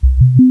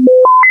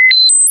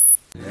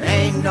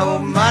no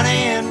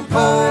money in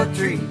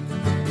poetry.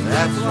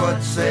 That's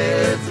what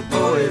sets the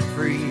poet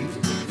free.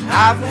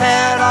 I've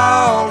had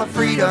all the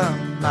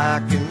freedom I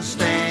can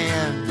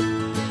stand.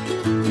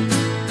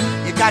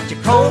 You got your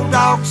cold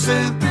dog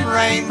soup and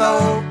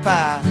rainbow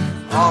pie,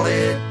 all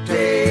it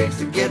takes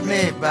to get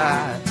me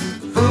by.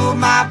 Fool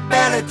my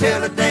belly till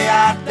the day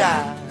I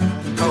die.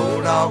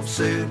 Cold dog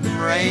soup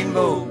and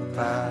rainbow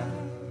pie.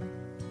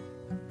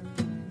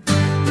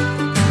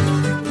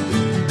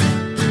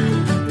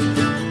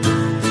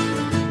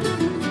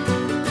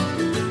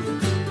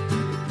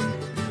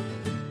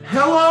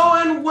 Hello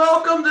and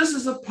welcome. This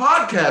is a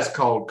podcast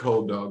called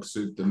Cold Dog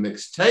Soup, the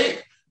Mixtape.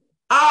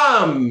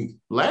 I'm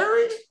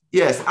Larry.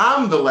 Yes,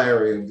 I'm the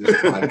Larry of this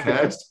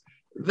podcast.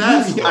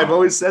 I've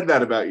always said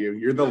that about you.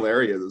 You're the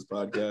Larry of this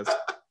podcast.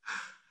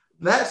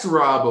 That's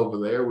Rob over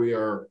there. We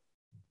are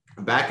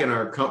back in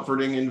our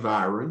comforting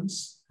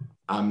environs.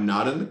 I'm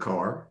not in the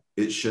car.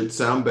 It should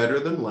sound better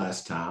than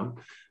last time.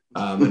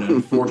 And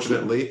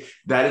unfortunately,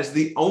 that is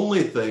the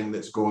only thing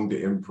that's going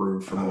to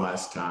improve from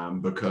last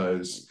time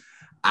because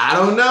I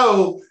don't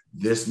know.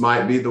 This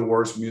might be the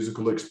worst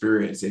musical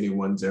experience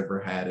anyone's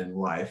ever had in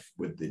life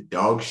with the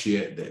dog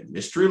shit that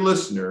Mystery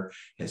Listener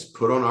has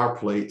put on our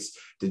plates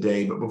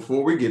today. But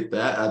before we get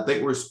that, I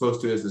think we're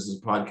supposed to, as this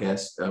is a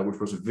podcast, we're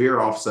supposed to veer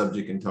off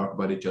subject and talk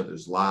about each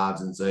other's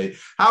lives and say,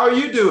 how are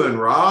you doing,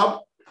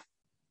 Rob?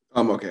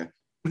 I'm okay.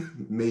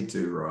 Me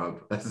too, Rob.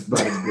 That's about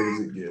as good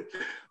as it gets.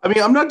 I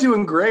mean, I'm not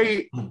doing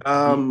great.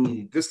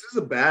 This is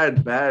a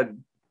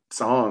bad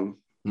song.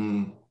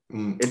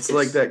 It's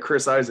like that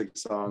Chris Isaak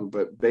song,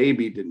 but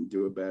Baby didn't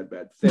do a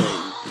bad thing.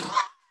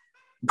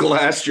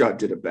 Glassjaw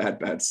did a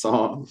bad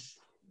song.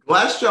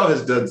 Glassjaw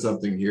has done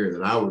something here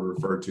that I would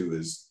refer to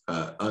as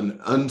an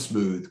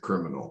unsmooth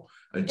criminal.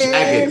 A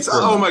jagged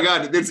criminal. Oh my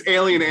God, it's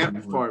Alien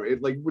Ant Farm.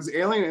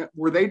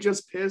 Were they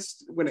just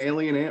pissed when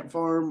Alien Ant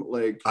Farm?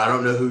 I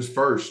don't know who's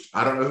first.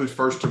 I don't know who's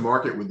first to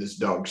market with this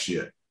dog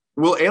shit.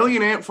 Well,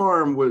 Alien Ant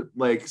Farm was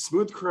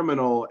Smooth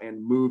Criminal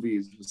and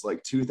Movies was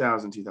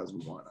 2000,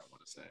 2001, I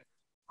want to say.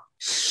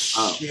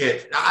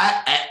 Shit.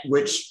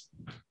 Which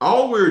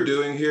all we're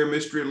doing here,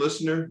 Mystery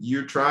Listener,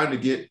 you're trying to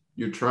get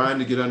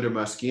under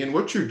my skin.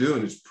 What you're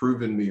doing is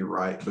proving me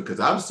right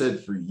because I've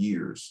said for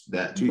years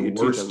that the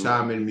worst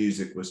time in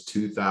music was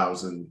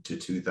 2000 to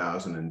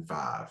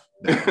 2005.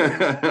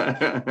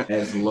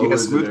 As low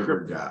as it ever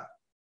got.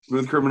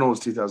 Smooth Criminal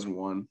was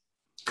 2001.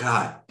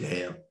 God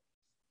damn.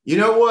 You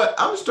know what?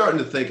 I'm starting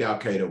to think Al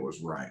Qaeda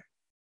was right.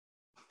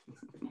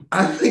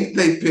 I think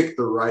they picked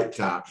the right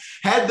time.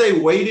 Had they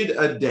waited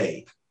a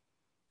day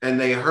and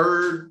they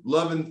heard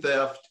Love and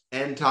Theft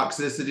and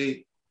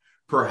Toxicity,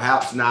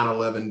 perhaps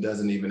 9/11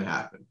 doesn't even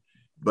happen.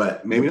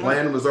 But maybe the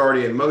plan was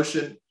already in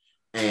motion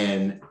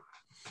and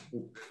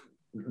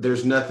there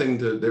was nothing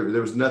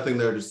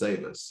there to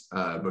save us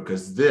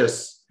because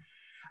this,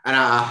 and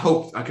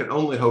I can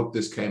only hope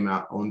this came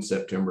out on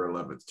September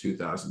 11th,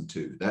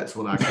 2002. That's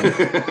when I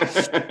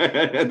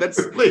can. That's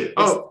really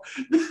hope.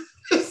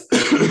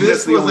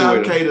 This was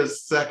Al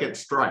Qaeda's second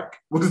strike,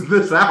 was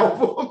this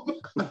album.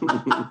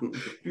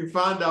 If you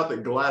find out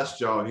that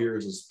Glassjaw here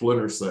is a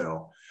Splinter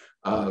Cell,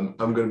 I'm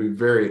going to be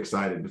very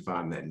excited to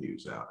find that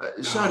news out.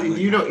 Shadi,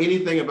 do you know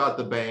anything about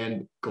the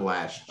band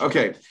Glassjaw?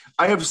 Okay,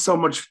 I have so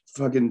much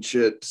fucking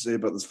shit to say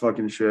about this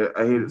fucking shit.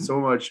 I hate it so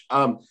much.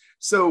 I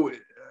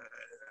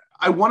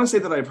want to say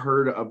that I've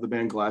heard of the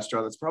band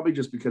Glassjaw. That's probably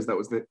just because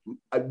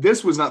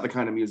this was not the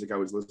kind of music I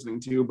was listening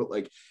to, but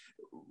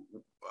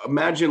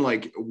imagine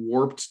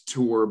Warped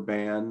Tour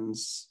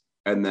bands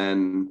and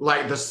then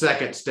the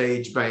second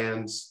stage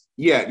bands.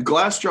 Yeah,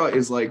 Glassjaw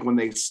is when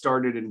they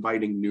started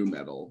inviting nu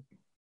metal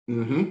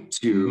the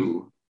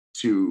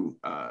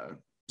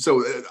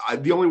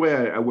only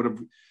way I would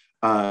have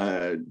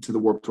to the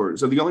Warped Tour.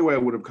 So the only way I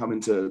would have come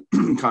into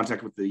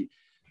contact with the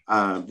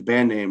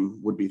band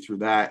name would be through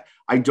that.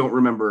 I don't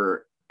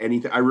remember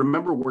anything. I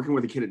remember working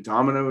with a kid at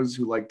Domino's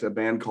who liked a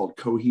band called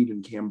Coheed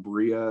and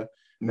Cambria.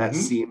 And that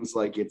seems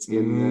like it's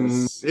in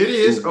this. It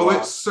is. Oh,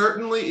 it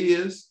certainly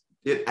is.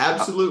 It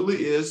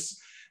absolutely is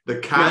the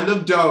kind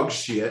of dog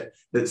shit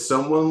that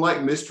someone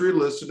like Mystery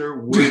Listener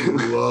would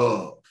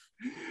love.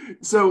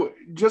 So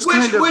just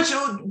which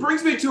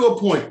brings me to a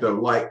point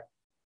though.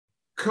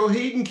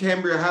 Coheed and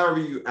Cambria, however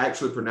you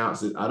actually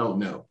pronounce it, I don't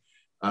know.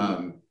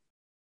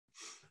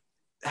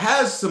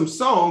 Has some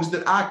songs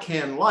that I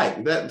can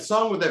like. That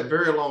song with that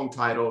very long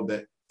title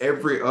that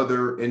every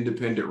other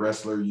independent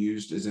wrestler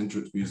used as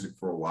entrance music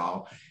for a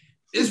while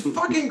is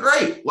fucking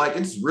great.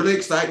 It's really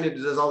exciting. It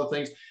does all the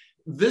things.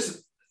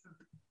 This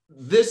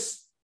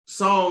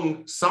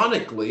song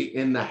sonically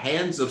in the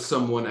hands of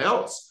someone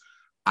else,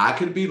 I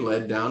could be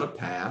led down a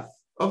path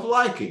of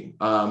liking.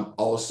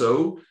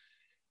 Also,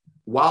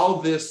 while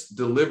this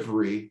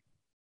delivery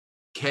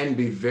can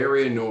be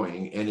very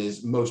annoying and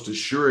is most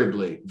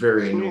assuredly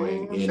very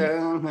annoying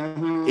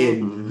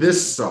in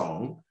this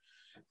song,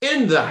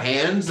 In the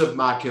Hands of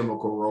My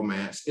Chemical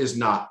Romance is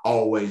not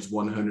always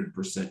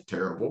 100%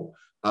 terrible.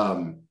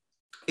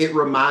 It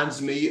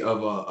reminds me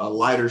of a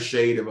lighter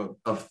shade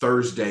of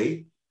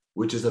Thursday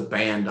which is a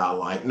band I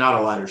like. Not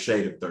a lighter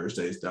shade of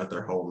Thursdays, not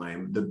their whole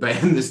name. The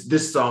band,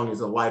 this song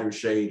is a lighter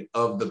shade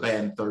of the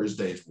band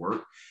Thursday's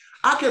work.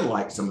 I can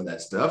like some of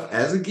that stuff.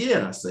 As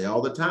again, I say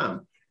all the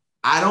time,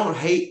 I don't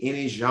hate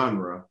any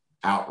genre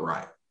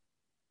outright.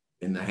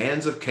 In the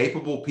hands of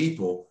capable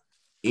people,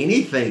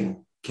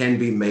 anything can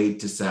be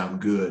made to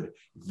sound good.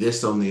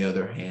 This, on the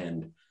other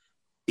hand,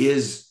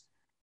 is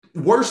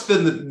worse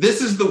than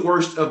this is the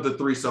worst of the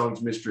 3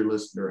 songs Mystery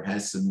Listener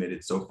has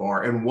submitted so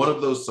far. And one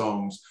of those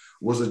songs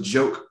was a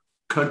joke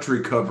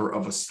country cover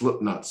of a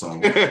Slipknot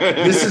song.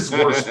 This is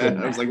worse than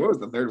that. I was like, what was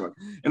the third one?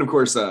 And of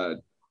course,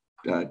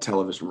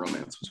 Television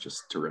Romance was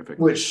just terrific.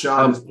 Which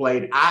Sean has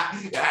played.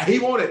 He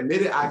won't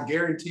admit it. I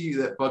guarantee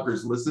you that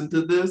fucker's listened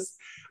to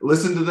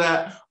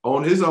that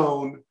on his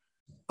own,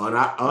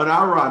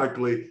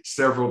 unironically,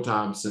 several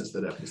times since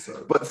that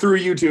episode. But through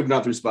YouTube,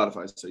 not through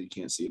Spotify, so you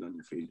can't see it on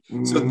your feed.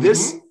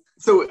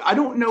 So I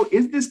don't know,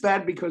 is this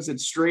bad because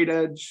it's straight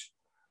edge?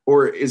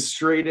 Or is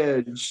straight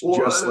edge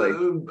just like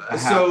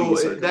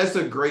so that's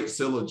a great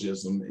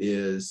syllogism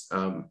is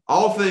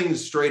all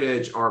things straight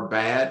edge are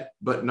bad,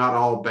 but not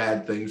all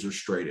bad things are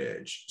straight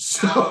edge.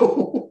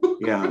 So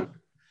yeah.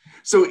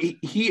 So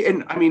he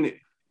and I mean,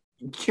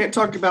 you can't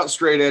talk about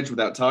straight edge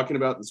without talking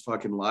about this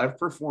fucking live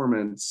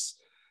performance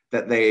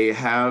that they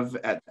have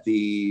at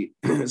the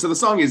so the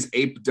song is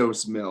Ape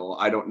Dose Mill.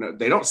 I don't know.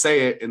 They don't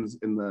say it in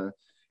the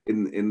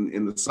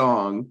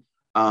song.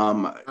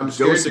 I'm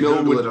scared to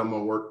Google it on my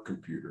work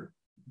computer.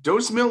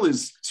 Dose Mill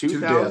is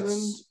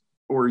 2000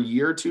 or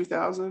year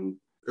 2000,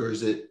 or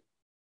is it?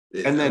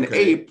 And then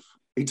ape.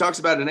 He talks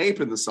about an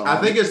ape in the song. I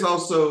think it's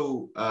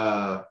also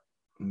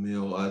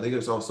mill. I think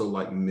it's also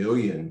like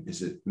million.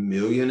 Is it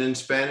million in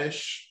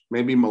Spanish?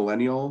 Maybe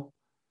millennial,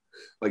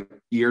 like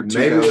year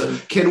 2000.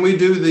 Maybe. Can we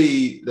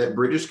do that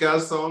British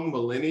guy's song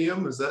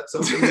Millennium? Is that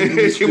something?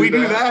 Can we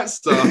do that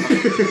song?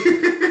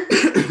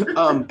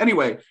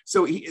 Anyway,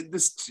 so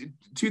this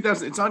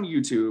 2000, it's on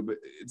YouTube.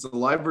 It's a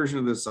live version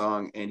of this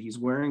song, and he's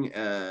wearing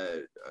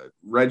a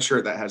red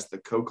shirt that has the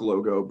Coke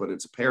logo, but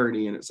it's a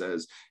parody, and it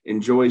says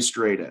 "Enjoy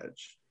Straight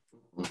Edge."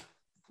 Look,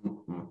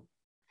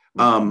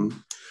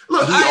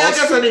 I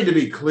guess I need to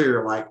be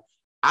clear. Like,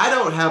 I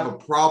don't have a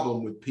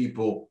problem with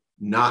people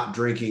not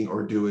drinking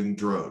or doing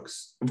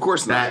drugs. Of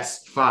course not.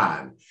 That's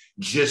fine.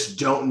 Just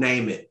don't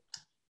name it.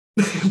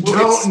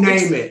 Don't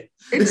name it.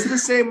 It's the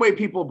same way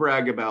people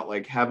brag about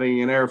like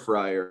having an air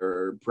fryer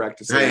or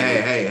practicing.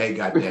 Hey,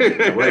 goddamn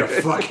it. Wait a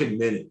fucking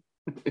minute.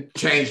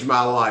 Changed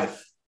my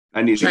life.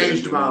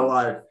 Changed my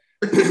life.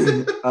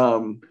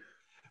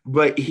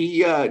 But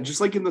he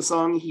just like in the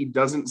song, he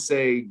doesn't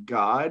say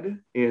God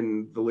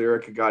in the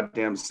lyric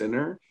 "goddamn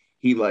sinner."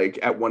 He like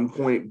at one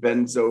point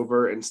bends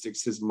over and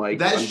sticks his mic.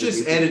 That's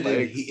just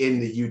edited in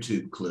the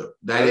YouTube clip.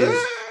 That is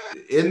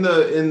in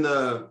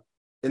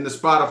the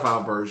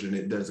Spotify version,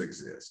 it does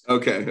exist.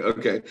 Okay.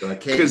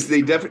 Because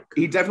he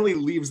definitely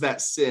leaves that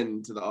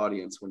sin to the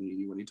audience when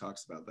he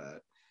talks about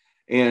that.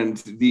 And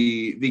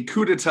the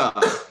coup de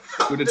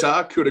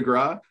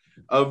grace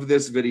of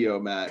this video,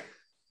 Matt,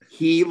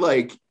 he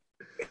like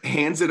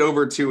hands it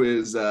over to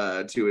his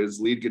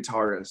lead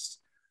guitarist,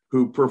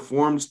 who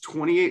performs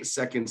 28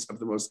 seconds of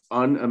the most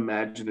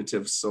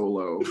unimaginative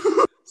solo.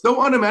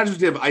 So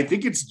unimaginative, I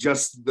think it's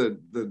just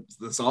the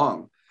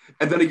song.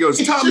 And then he goes,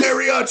 Tom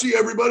Mariachi,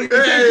 everybody.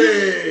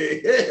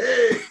 Hey.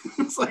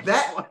 It's like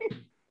that.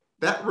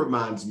 That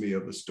reminds me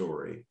of a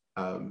story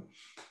of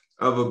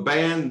a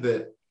band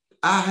that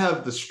I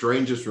have the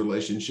strangest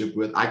relationship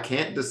with. I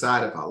can't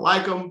decide if I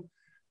like them.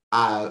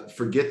 I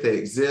forget they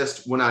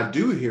exist. When I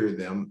do hear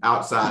them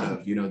outside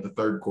of, the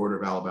third quarter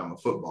of Alabama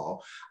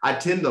football, I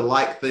tend to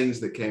like things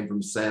that came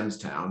from Sam's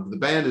Town. The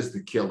band is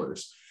The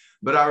Killers.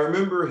 But I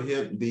remember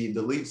him, the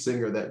lead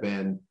singer of that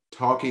band,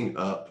 talking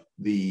up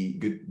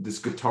this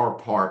guitar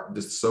part,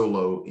 this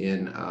solo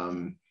in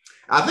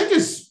I think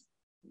it's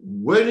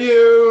When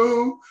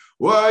You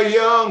Were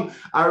Young.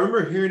 I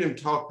remember hearing him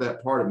talk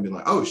that part and be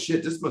like, oh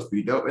shit, this must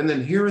be dope. And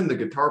then hearing the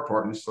guitar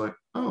part and it's like,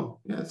 oh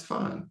yeah, it's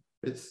fine.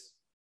 It's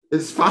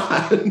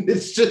fine.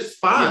 It's just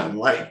fine.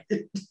 Yeah. Like,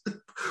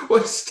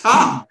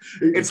 stop.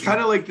 It's kind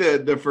of like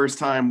the first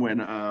time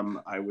when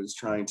I was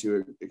trying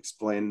to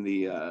explain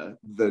the I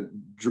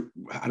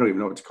don't even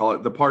know what to call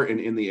it, the part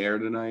in The Air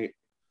Tonight.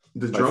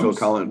 The drums,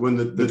 when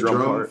the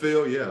drum part.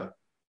 Feel, yeah.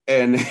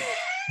 And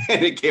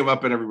it came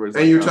up and everybody's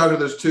and like, you're talking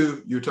to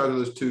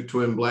those two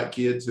twin black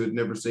kids who had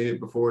never seen it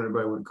before and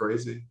everybody went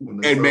crazy.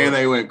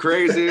 They went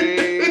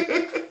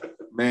crazy.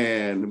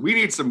 Man, we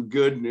need some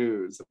good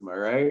news. Am I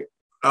right?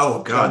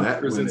 Oh God,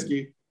 that went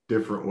a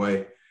different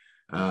way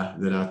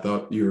than I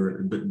thought you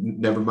were, but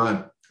never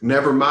mind.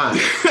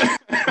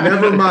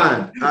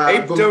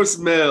 Ape Dose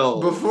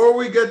Mill. Before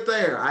we get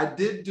there, I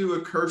did do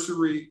a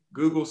cursory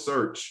Google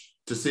search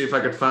to see if I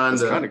could find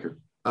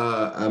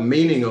a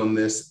meaning on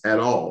this at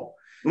all.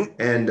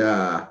 And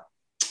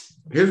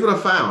here's what I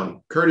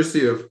found,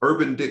 courtesy of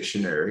Urban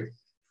Dictionary.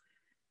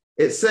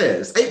 It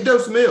says, Ape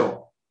Dose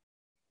Mill.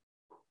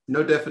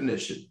 No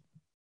definition.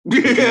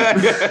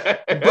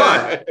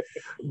 but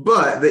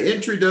the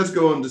entry does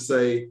go on to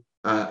say,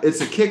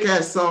 It's a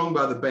kick-ass song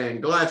by the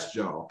band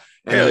Glassjaw.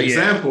 An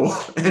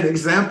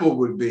example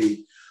would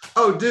be,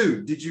 oh,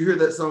 dude, did you hear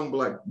that song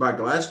by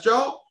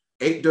Glassjaw?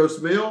 8 Dose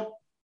Mill?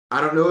 I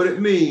don't know what it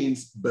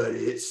means, but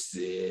it's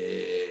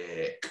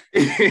sick.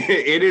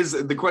 It is.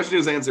 The question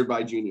is answered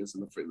by Genius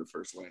in the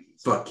first line.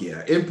 Fuck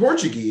yeah. In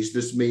Portuguese,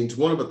 this means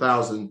 1 of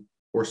 1,000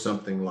 or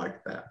something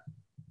like that.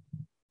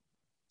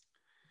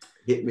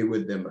 Hit me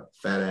with them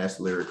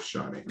fat-ass lyrics,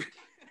 Shawnee.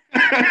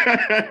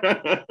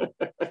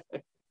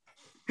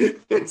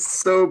 It's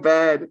so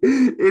bad.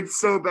 It's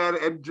so bad.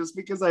 And just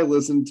because I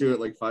listened to it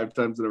like 5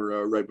 times in a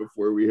row right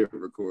before we hit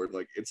record,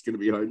 like it's going to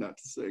be hard not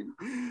to sing.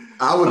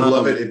 I would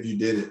love it if you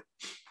did it.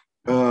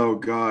 Oh,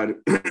 God.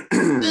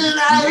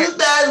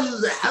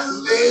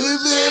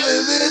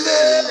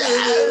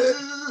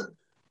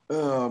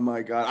 Oh,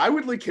 my God. I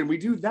would like, can we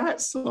do that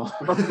song?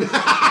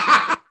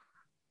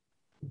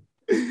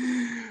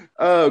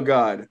 Oh,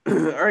 God. All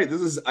right.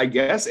 This is, I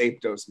guess,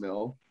 8 Dose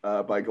Mill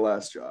by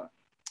Glassjaw.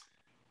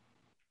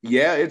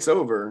 Yeah, it's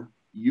over.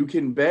 You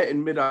can bet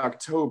in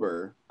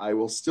mid-October I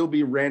will still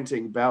be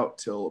ranting about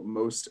till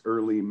most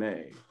early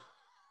May.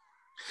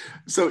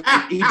 So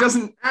he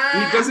doesn't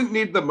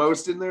need the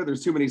most in there.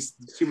 There's too many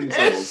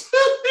syllables.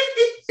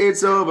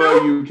 It's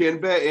over. You can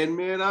bet in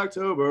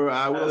mid-October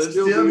I will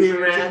still be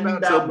ranting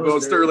about till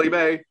most early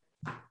May.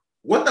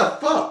 What the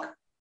fuck?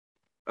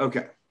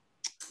 Okay.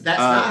 That's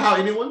not how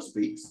anyone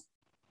speaks.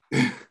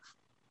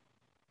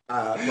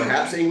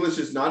 Perhaps English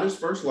is not his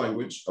first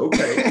language.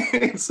 Okay.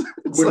 it's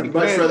Would like,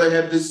 much man, rather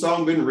have this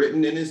song been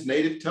written in his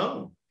native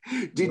tongue.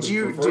 Did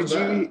you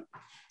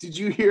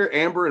hear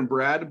Amber and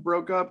Brad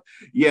broke up?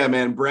 Yeah,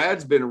 man.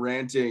 Brad's been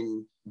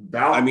ranting.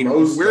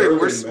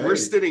 We're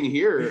sitting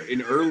here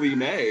in early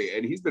May,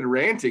 and he's been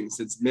ranting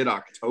since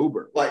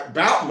mid-October. Like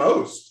about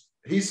most.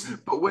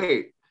 But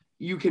wait,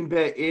 you can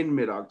bet in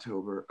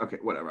mid-October. Okay,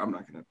 whatever. I'm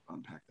not going to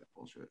unpack that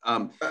bullshit.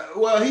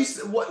 Well,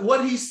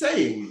 what he's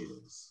saying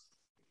is,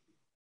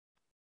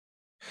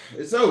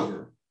 it's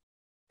over.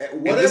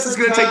 And this is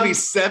going to take me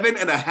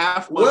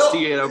 7.5 months to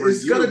get over.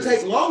 It's going to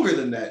take longer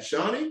than that,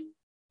 Shawnee,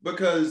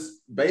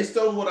 because based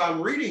on what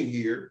I'm reading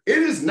here, it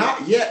is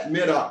not yet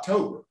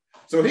mid-October.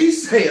 So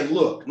he's saying,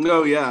 look,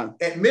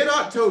 at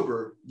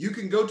mid-October, you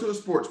can go to a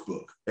sports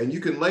book and you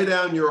can lay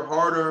down your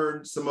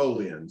hard-earned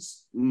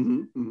simoleons.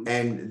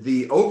 And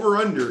the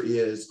over-under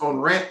is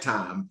on rant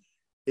time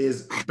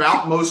is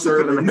about most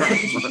early May.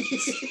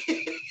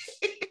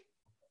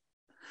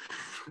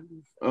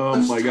 Oh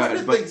my God.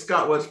 I think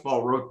Scott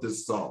Westfall wrote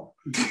this song.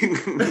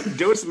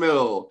 Dose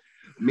Mill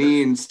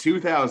means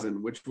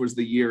 2000, which was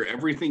the year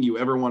everything you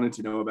ever wanted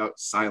to know about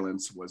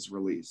silence was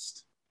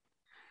released.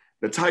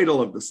 The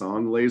title of the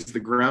song lays the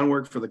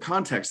groundwork for the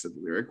context of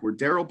the lyric, where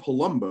Daryl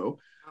Palumbo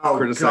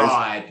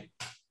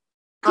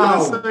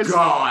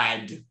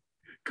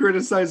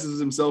criticizes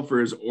himself for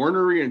his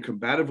ornery and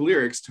combative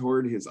lyrics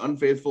toward his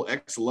unfaithful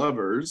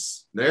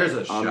ex-lovers. There's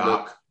a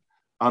shock.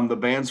 On the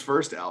band's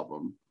first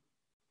album.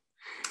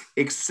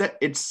 It's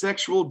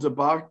sexual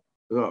debauch.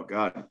 Oh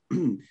God,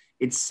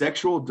 it's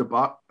sexual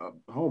debauch.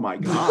 Oh my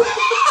God.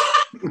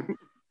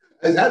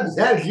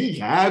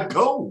 That's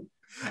cold.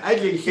 I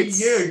can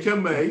see you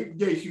come on.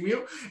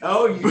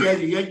 Oh, you got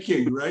to get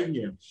you right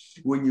now.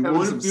 When you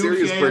want to feel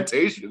serious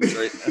flirtations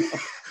right now.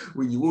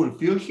 When you want to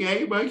feel shy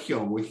about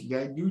something, what you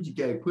got to do is you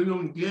got to put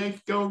on the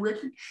Glassjaw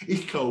record.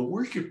 It's called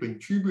Worship and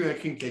Tribute. I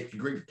think that's a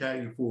great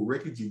title for a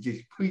record. You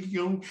just put it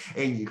on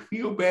and you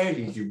feel bad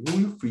as you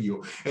want to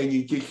feel. And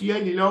you just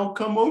let it all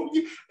come over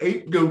you.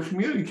 8 Dose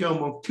Mill is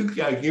almost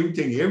 2,000.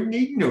 Everything you ever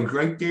need to know is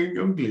right there in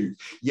those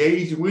lyrics. Yeah,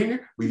 he's a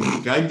winner, but he's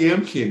a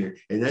goddamn sinner.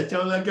 And that's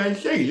all I got to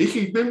say. This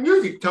has been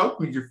Music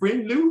Talk with your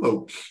friend Lou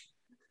Holtz.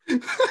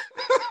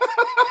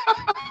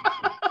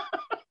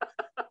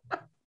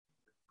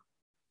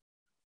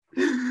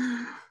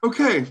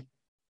 Okay.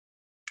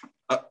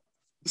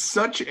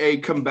 Such a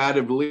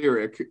combative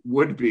lyric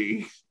would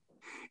be,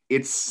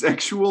 it's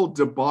sexual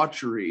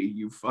debauchery,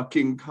 you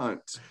fucking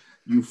cunt.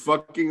 You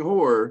fucking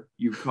whore,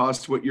 you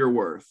cost what you're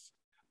worth.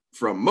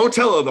 From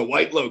Motella the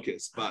White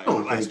Locust by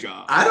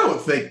Glassjaw. I don't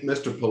think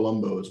Mr.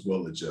 Palumbo is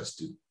well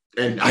adjusted.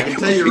 And I can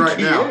tell you right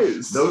now,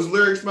 those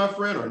lyrics, my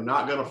friend, are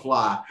not going to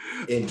fly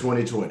in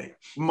 2020.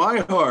 My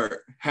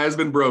heart has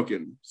been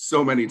broken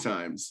so many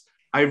times.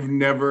 I've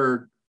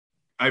never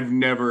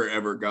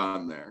ever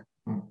gone there.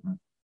 Mm-hmm.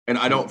 And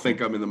I don't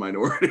think I'm in the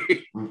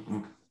minority.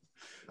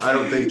 I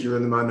don't think you're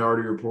in the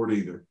minority report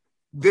either.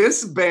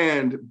 This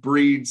band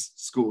breeds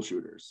school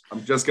shooters.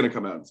 I'm just going to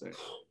come out and say it.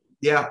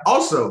 Yeah.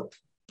 Also,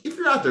 if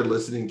you're out there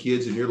listening,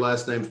 kids, and your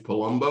last name's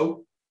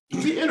Palumbo,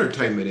 the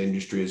entertainment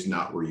industry is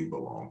not where you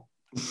belong.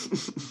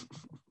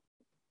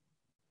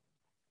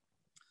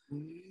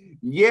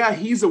 Yeah,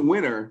 he's a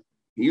winner.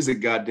 He's a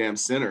goddamn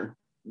sinner.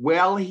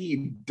 While he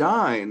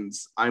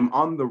dines, I'm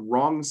on the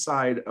wrong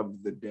side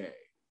of the day.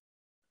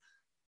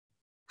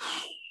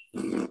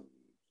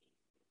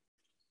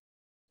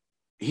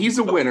 He's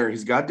a winner.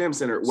 He's a goddamn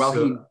sinner. While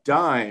he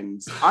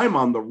dines, I'm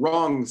on the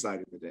wrong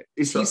side of the day.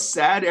 Is he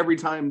sad every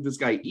time this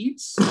guy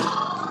eats?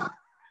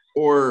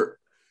 Or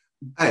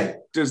Hey,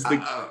 Does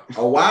the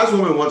a wise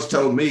woman once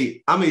told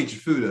me, "I'm gonna eat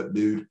your food up,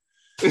 dude."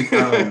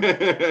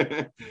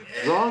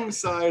 Wrong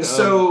side.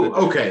 So,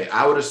 okay,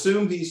 I would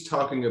assume he's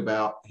talking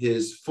about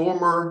his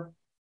former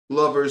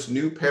lover's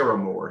new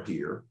paramour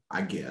here,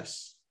 I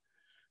guess.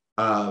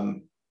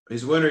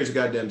 He's a winner, he's a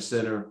goddamn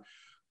sinner.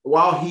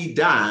 While he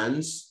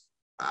dines,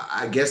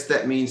 I guess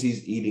that means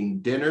he's eating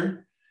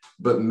dinner,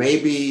 but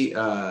maybe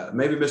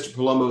Mr.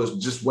 Palumbo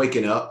is just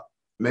waking up.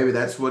 Maybe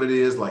that's what it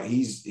is. Like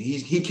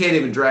he can't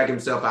even drag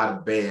himself out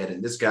of bed,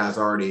 and this guy's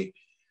already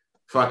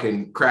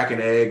fucking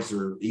cracking eggs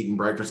or eating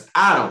breakfast.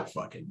 I don't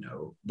fucking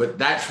know, but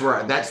that's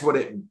right. That's what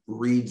it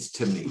reads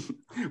to me.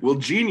 Well,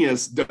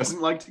 genius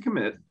doesn't like to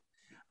commit.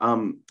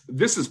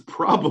 This is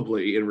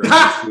probably in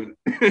reference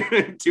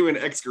to an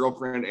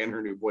ex-girlfriend and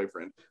her new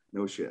boyfriend.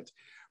 No shit.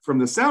 From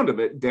the sound of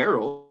it,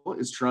 Daryl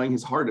is trying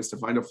his hardest to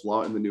find a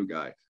flaw in the new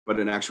guy. But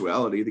in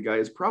actuality, the guy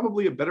is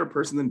probably a better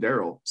person than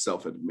Daryl,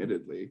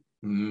 self-admittedly.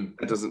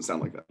 That doesn't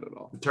sound like that at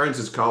all. He turns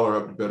his collar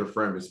up to better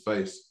frame his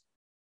face.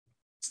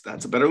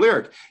 That's a better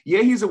lyric.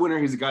 Yeah, he's a winner.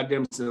 He's a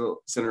goddamn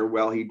sinner.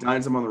 Well, he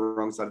dines him on the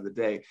wrong side of the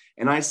day.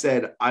 And I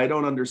said, I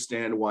don't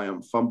understand why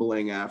I'm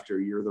fumbling after.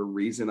 You're the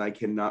reason I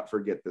cannot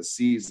forget the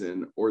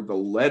season or the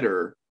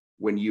letter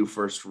when you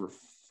first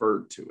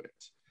referred to it.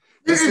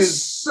 This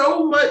is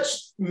so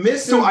much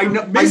missing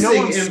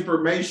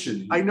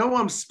information. I know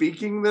I'm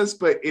speaking this,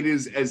 but it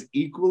is as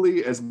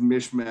equally as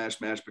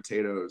mishmash mashed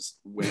potatoes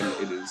when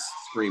it is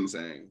scream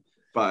sang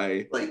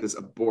by this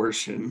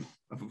abortion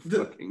of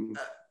fucking...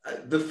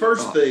 The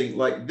first thing,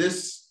 like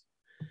this,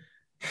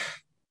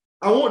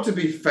 I want to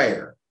be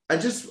fair. I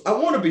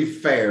want to be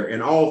fair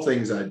in all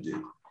things I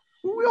do.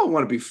 We all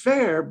want to be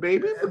fair,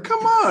 baby. But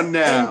come on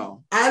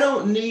now. And I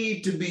don't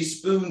need to be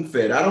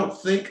spoon-fed. I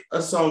don't think a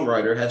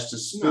songwriter has to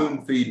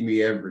spoon-feed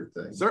me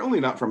everything. Certainly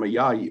not from a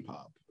Yayi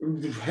pop.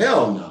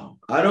 Hell no.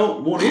 I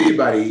don't want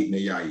anybody eating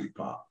a Yayi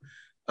pop.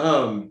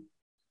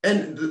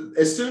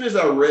 As soon as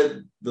I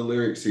read the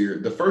lyrics here,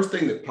 the first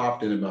thing that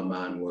popped into my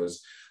mind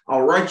was,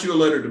 I'll write you a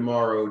letter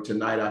tomorrow.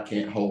 Tonight I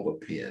can't hold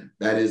a pen.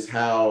 That is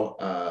how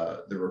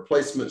the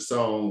replacement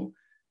song,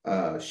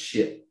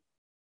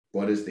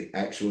 what is the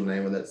actual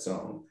name of that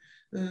song?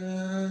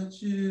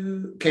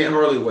 Can't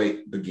Hardly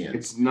Wait begins.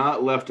 It's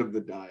not Left of the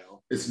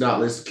Dial. It's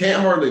not. It's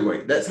Can't Hardly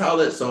Wait. That's how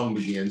that song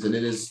begins. And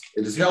it is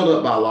held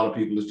up by a lot of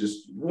people as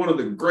just one of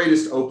the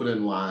greatest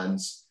opening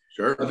lines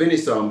of any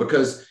song,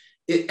 because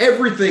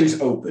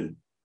everything's open.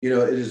 You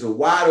know, it is a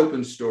wide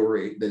open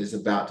story that is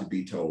about to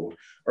be told.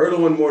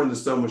 Early one morning, the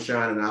sun was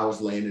shining and I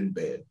was laying in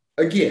bed.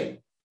 Again,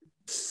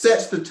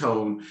 sets the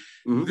tone.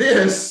 Mm-hmm.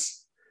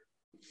 This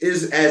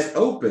is as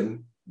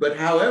open, but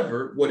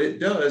however, what it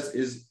does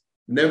is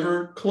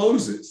never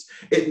closes.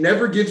 It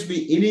never gives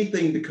me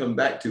anything to come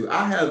back to.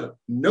 I have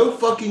no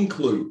fucking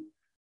clue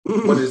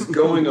what is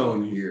going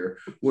on here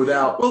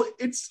without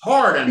it's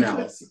hard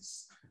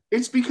analysis.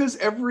 It's because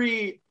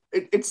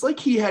it's like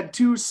he had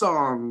two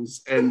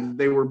songs and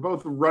they were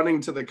both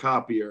running to the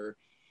copier.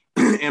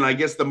 And I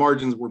guess the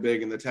margins were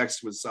big and the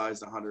text was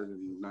sized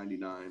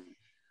 199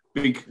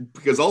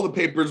 because all the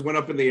papers went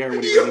up in the air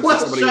when he wrote it to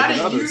somebody with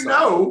another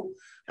song.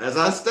 As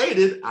I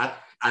stated, I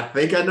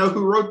think I know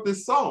who wrote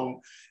this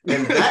song.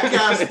 And that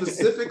guy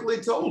specifically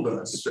told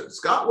us,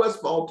 Scott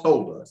Westfall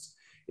told us,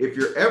 if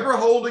you're ever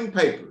holding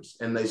papers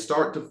and they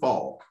start to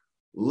fall,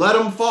 let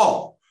them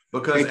fall.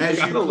 Because as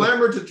you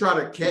clamor to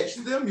try to catch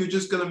them, you're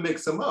just going to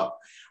mix them up.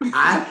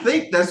 I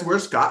think that's where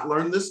Scott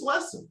learned this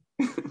lesson.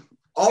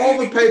 All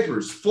the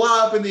papers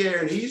fly up in the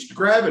air and he's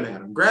grabbing at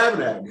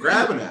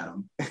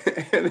them.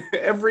 And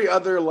every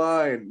other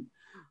line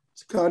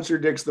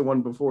contradicts the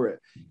one before it.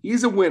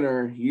 He's a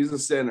winner. He's a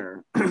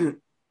sinner.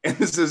 And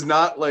this is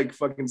not like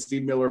fucking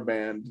Steve Miller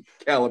Band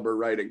caliber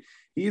writing.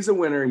 He's a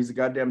winner. He's a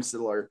goddamn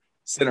sinner.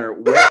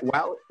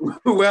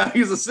 Well,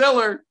 he's a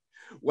sinner.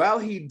 While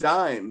he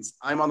dines,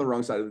 I'm on the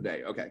wrong side of the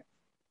day. Okay,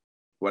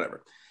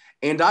 whatever.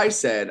 And I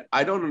said,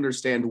 I don't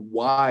understand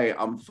why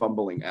I'm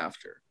fumbling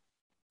after.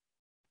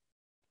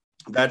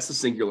 That's the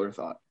singular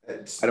thought.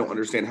 I don't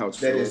understand how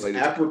it's related. That is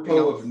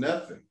apropos of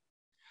nothing.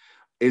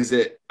 Is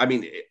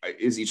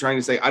he trying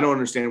to say, I don't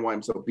understand why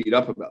I'm so beat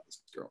up about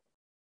this girl?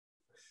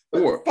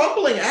 Or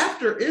fumbling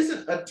after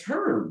isn't a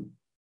term.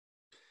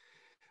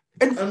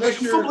 And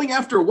fumbling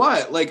after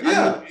what? Like,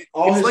 yeah,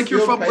 it's like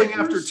you're fumbling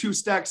after two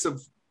stacks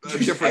of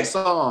different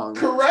songs.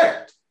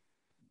 Correct.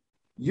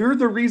 You're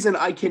the reason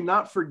I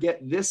cannot forget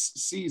this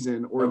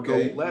season or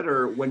the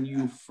letter when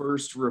you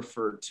first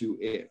refer to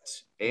it.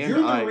 And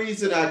you're the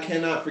reason I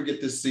cannot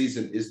forget this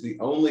season is the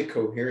only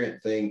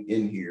coherent thing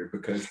in here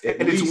because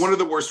it's one of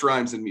the worst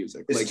rhymes in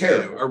music. It's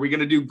terrible. Are we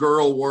going to do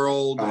Girl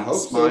World and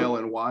Smile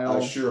and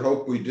Wild? I sure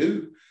hope we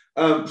do.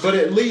 But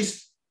at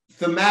least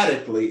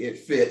thematically it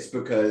fits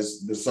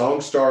because the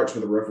song starts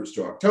with a reference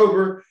to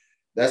October.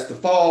 That's the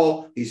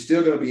fall. He's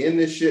still going to be in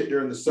this shit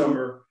during the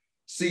summer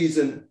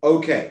season.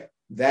 Okay.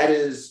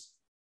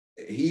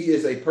 He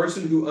is a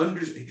person who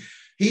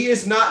he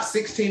is not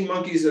 16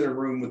 monkeys in a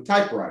room with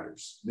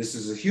typewriters. This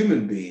is a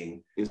human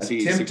being. Is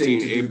he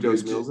 16 Abe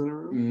Mills in a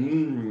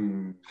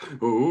room?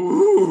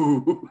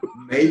 Ooh.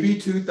 Maybe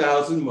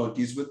 2,000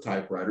 Monkeys with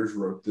Typewriters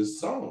wrote this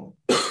song.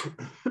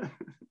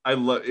 I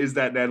love. Is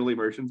that Natalie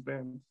Merchant's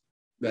band?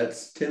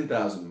 That's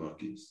 10,000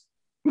 Monkeys.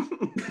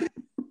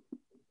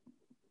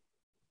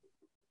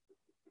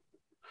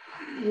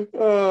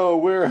 Oh,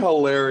 we're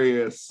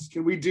hilarious.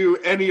 Can we do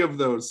any of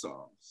those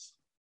songs?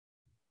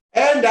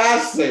 And I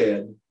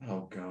said,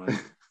 oh God,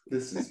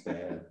 this is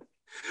bad.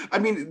 I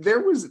mean,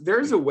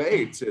 there's a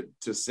way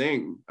to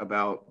sing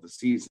about the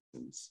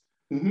seasons,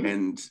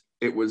 and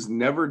it was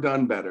never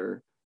done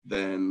better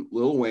than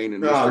Lil Wayne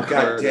and Mr. Oh,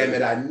 Carter. God damn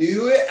it. I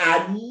knew it.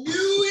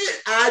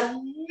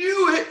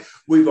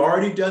 We've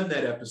already done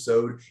that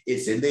episode.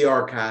 It's in the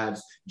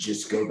archives.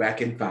 Just go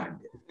back and find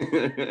it.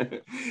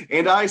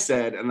 And I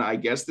said, and I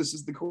guess this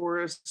is the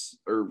chorus,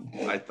 or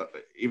I thought,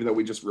 even though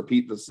we just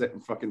repeat the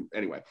fucking,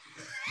 anyway.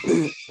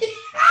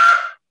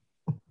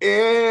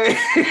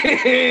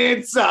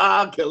 It's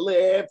all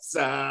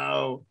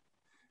calypso,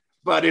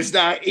 but it's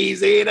not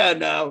easy to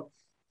know.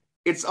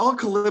 It's all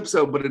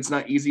calypso, but it's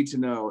not easy to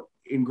know.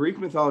 In Greek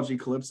mythology,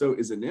 Calypso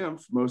is a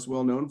nymph, most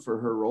well known for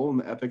her role in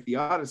the epic The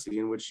Odyssey,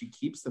 in which she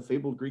keeps the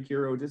fabled Greek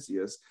hero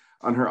Odysseus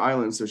on her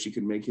island so she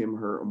can make him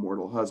her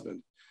immortal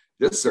husband.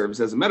 This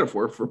serves as a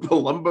metaphor for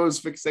Palumbo's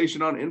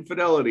fixation on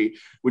infidelity,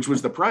 which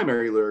was the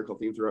primary lyrical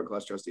theme throughout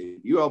Glassjaw's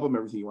debut album,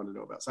 Everything You Want to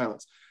Know About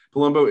Silence.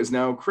 Palumbo is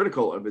now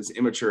critical of his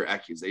immature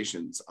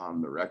accusations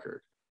on the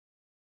record.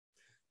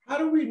 How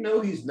do we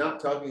know he's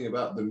not talking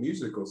about the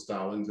musical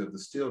stylings of the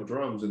steel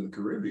drums in the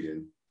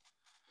Caribbean?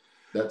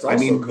 That's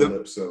also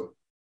calypso.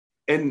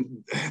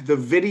 And the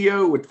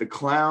video with the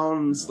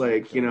clowns,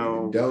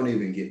 Don't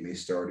even get me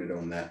started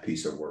on that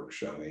piece of work,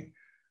 Shelley.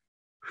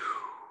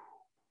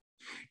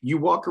 You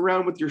walk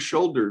around with your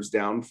shoulders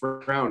down,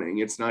 frowning.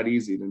 It's not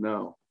easy to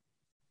know.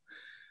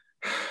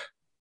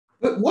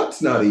 But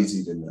what's not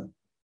easy to know?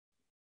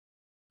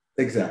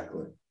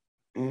 Exactly.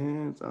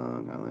 Then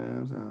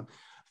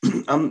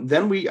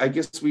I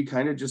guess we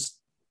kind of just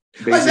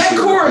like that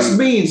chorus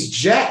means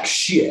jack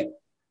shit.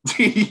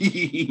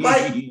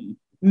 Like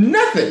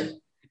nothing.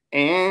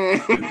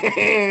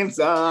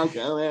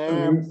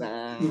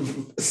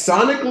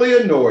 Sonically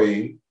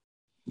annoying,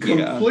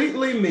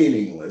 completely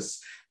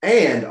meaningless,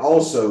 and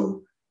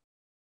also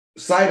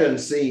sight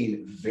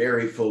unseen,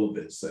 very full of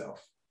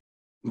itself.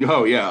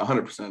 Oh yeah,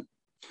 100%.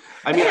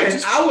 I mean,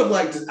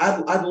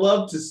 I'd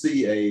love to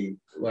see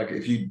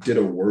if you did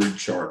a word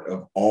chart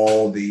of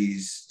all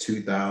these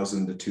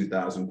 2000 to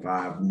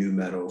 2005 new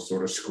metal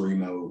sort of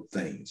screamo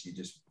things. You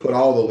just put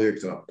all the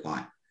lyrics in a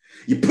pot.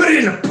 You put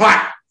it in a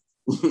pot.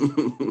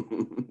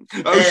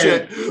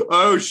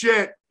 Oh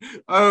shit.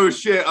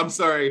 I'm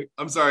sorry.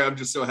 I'm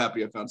just so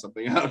happy I found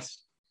something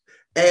else.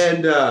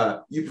 And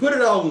you put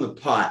it all in the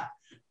pot.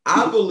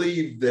 I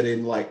believe that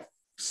in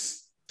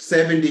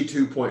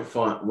 72-point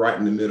font right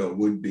in the middle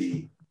would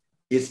be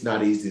 "It's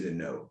Not Easy to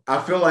Know."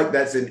 I feel like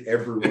that's in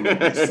every one of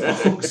these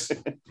songs.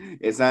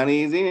 It's not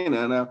easy.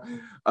 No.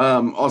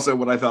 Also,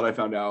 what I thought I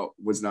found out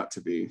was not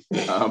to be.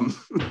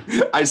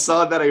 I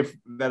saw that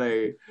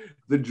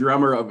the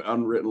drummer of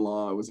Unwritten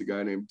Law was a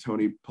guy named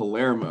Tony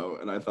Palermo,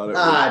 and I thought it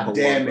was Palumbo.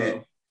 Damn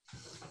it.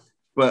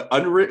 But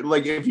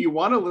if you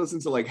want to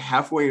listen to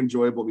halfway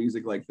enjoyable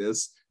music like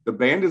this, the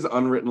band is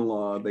Unwritten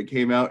Law. They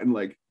came out in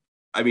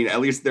at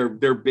least their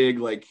big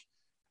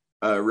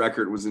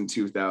record was in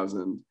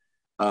 2000.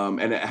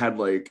 And it had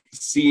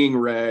Seeing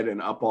Red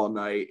and Up All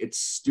Night. It's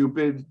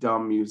stupid,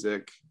 dumb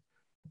music.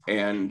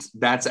 And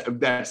that's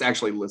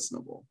actually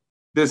listenable.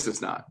 This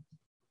is not.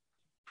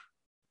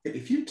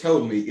 If you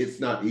told me "It's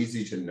Not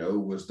Easy to Know"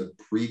 was the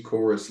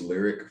pre-chorus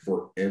lyric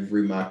for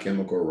every My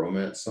Chemical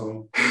Romance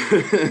song,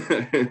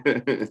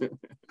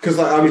 because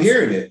I'm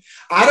hearing it.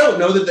 I don't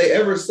know that they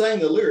ever sang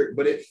the lyric,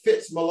 but it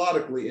fits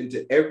melodically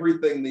into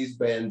everything these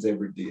bands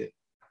ever did.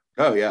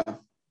 Oh, yeah.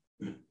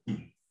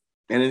 And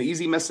an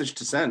easy message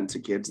to send to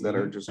kids that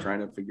are just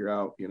trying to figure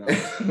out,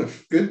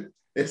 Good.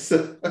 It's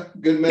a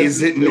good message.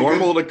 Is it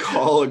normal to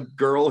call a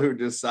girl who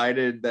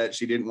decided that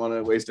she didn't want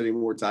to waste any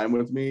more time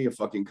with me a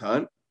fucking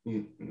cunt?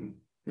 Mm-mm.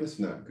 That's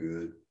not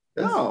good.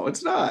 No,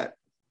 it's not.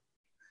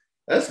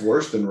 That's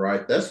worse than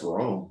right. That's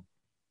wrong.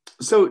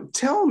 So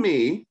tell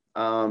me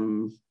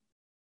how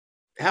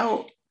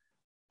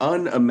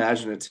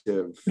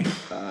unimaginative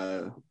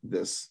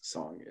this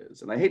song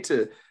is. And I hate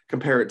to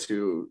compare it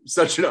to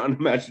such an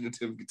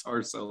unimaginative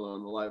guitar solo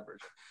in the live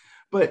version,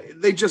 but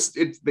they just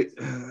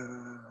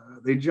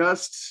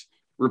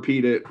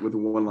repeat it with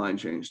one line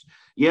changed.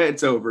 Yeah,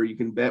 it's over. You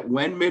can bet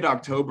when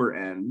mid-October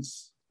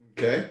ends.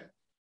 Okay.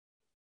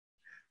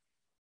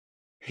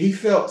 He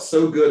felt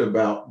so good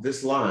about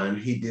this line,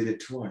 he did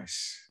it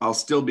twice. I'll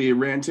still be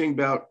ranting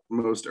about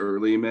most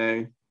early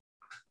May.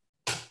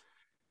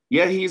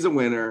 Yeah, he's a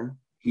winner.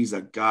 He's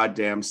a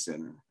goddamn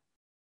sinner.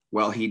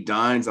 Well, he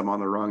dines. I'm on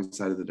the wrong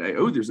side of the day.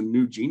 Oh, there's a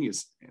new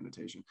Genius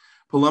annotation.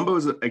 Palumbo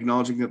is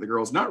acknowledging that the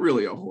girl's not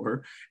really a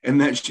whore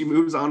and that she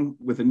moves on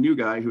with a new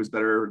guy who's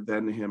better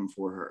than him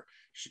for her.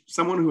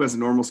 Someone who has a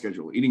normal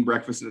schedule, eating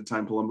breakfast at a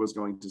time Palumbo's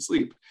going to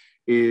sleep,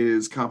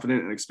 is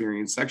confident and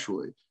experienced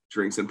sexually.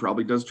 drinks and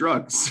probably does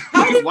drugs.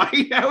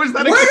 Why? How is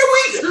that?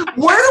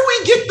 Where do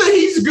we get the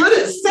he's good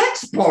at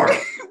sex part?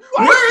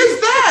 Where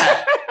is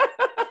that?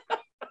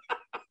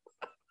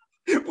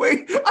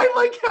 Wait, I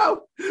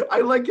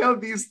like how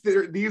these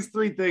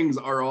three things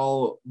are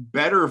all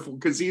better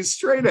because he's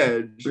straight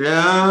edge.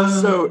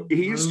 Yeah. So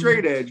he's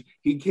straight edge.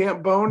 He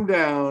can't bone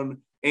down,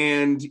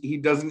 and he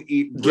doesn't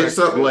eat. Gets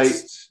up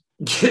late.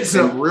 Gets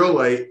up real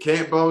late.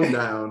 Can't bone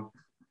down.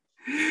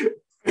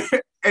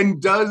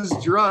 And does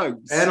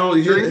drugs. And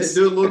only drinks,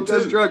 do a little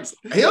does drugs.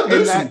 He'll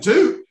do some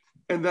too.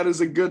 And that is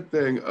a good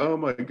thing. Oh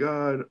my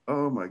god.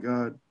 Oh my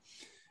god.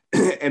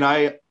 And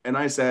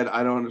I said,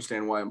 I don't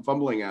understand why I'm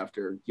fumbling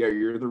after. Yeah,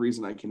 you're the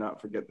reason I cannot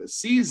forget this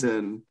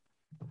season,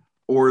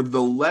 or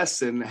the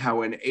lesson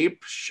how an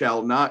ape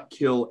shall not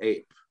kill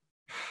ape.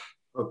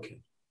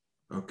 Okay.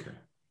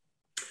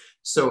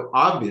 So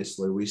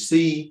obviously we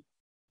see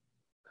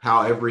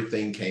how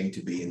everything came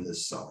to be in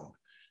this song.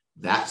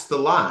 That's the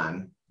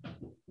line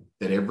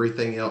that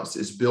everything else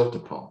is built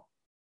upon.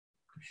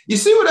 You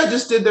see what I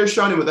just did there,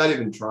 Shawnee, without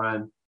even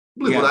trying?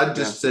 What I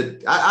just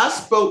said. I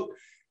spoke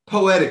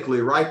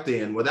poetically right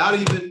then without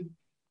even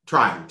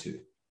trying to.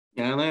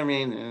 Yeah, I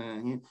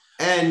mean,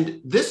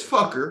 and this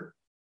fucker,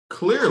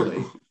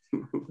 clearly,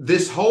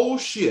 this whole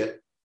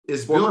shit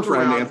is former built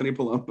friend around Anthony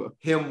Palumbo.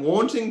 Him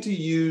wanting to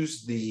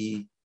use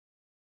the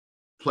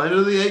Planet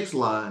of the Apes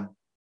line,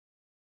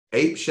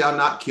 ape shall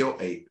not kill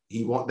ape.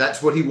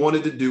 That's what he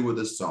wanted to do with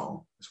this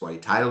song. That's why he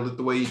titled it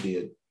the way he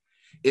did.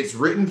 It's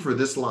written for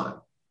this line.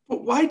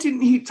 But why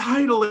didn't he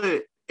title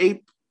it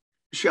Ape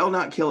Shall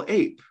Not Kill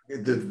Ape?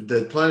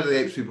 The Planet of the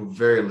Apes people are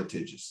very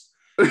litigious.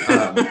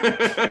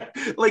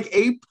 Like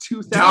Ape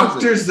 2000.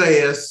 Dr.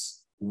 Zayas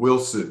will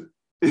sue.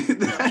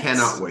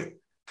 Cannot wait.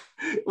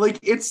 Like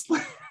it's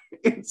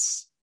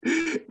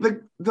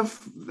the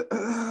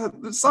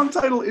song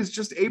title is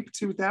just Ape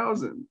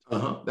 2000.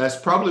 That's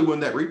probably when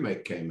that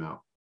remake came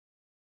out.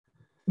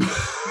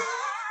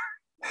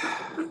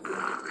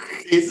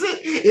 Is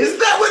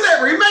that when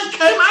that remake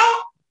came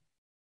out?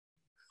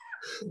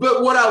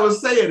 But what I was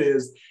saying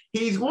is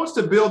he wants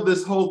to build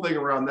this whole thing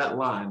around that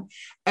line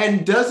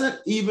and doesn't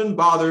even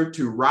bother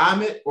to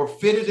rhyme it or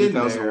fit it in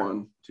there.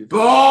 2001.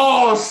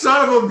 Oh,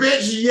 son of a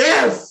bitch.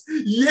 Yes.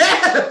 We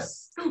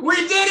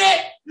did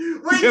it.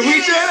 We did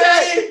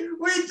it.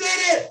 We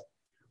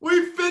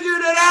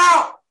figured it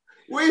out.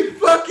 We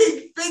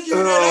fucking figured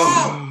it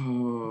out.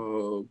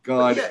 Oh,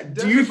 God. Yeah,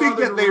 do you think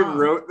that they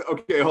wrote...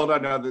 Okay, hold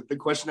on now. The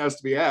question has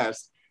to be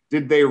asked.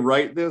 Did they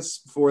write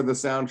this for the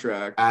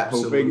soundtrack?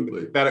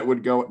 Absolutely. Hoping that it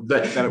would go...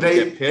 That it would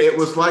get picked? It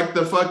was like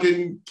the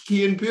fucking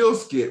Key and Peele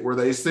skit where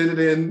they sent it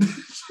in.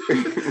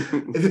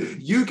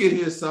 You can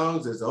hear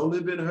songs that's only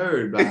been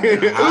heard by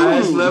the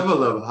highest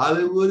level of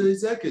Hollywood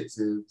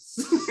executives.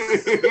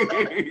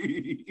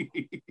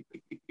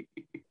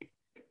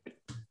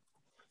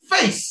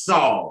 Face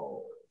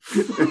off.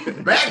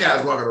 Bad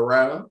guys walking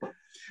around.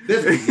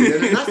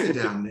 There's nothing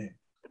down there.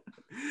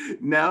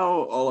 Now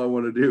all I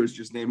want to do is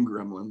just name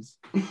gremlins.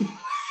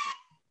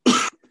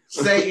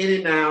 Say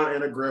any noun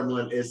and a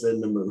gremlin is in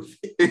the movie.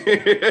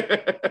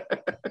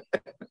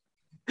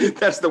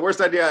 That's the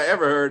worst idea I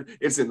ever heard.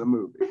 It's in the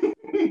movie.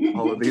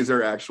 All of these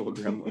are actual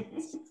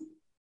gremlins.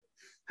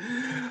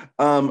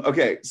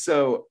 Okay,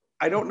 so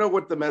I don't know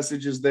what the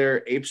message is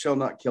there. Ape shall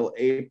not kill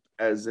ape,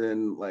 as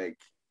in like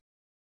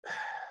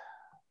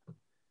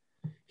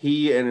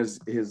he and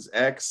his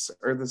ex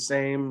are the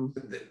same.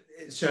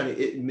 Shani,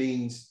 it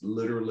means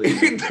literally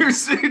like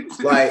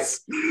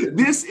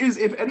this is,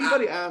 if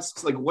anybody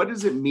asks like what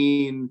does it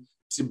mean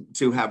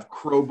to have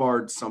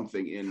crowbarred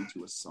something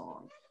into a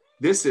song,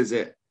 this is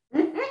it.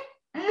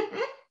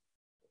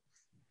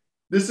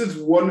 This is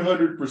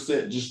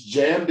 100% just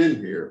jammed in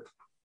here.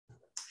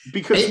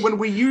 Because when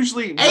we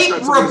usually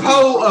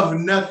apropos of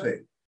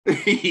nothing.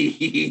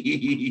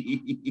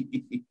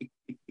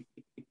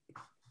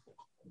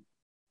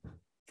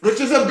 Which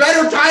is a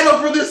better title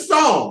for this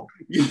song.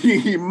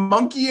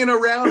 Monkeying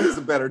Around is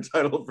a better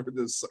title for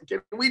this song.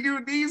 Can we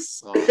do these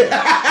songs?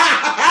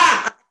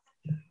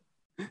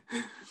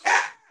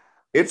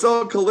 It's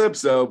all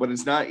calypso, but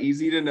it's not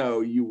easy to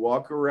know. You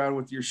walk around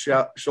with your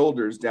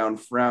shoulders down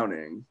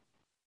frowning.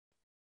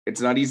 It's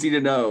not easy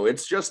to know.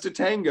 It's just a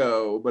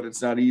tango, but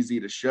it's not easy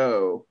to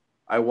show.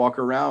 I walk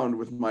around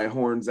with my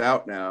horns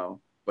out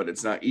now, but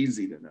it's not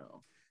easy to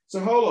know.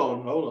 So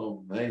hold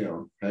on, hang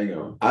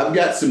on. I've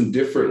got some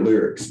different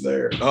lyrics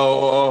there. And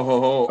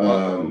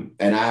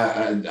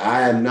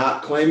I am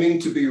not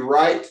claiming to be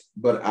right,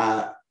 but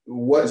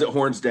what is it?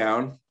 Horns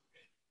down.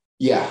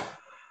 Yeah.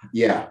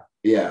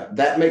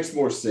 That makes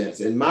more sense.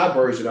 In my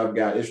version, I've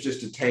got it's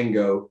just a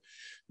tango,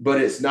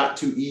 but it's not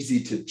too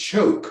easy to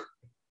choke.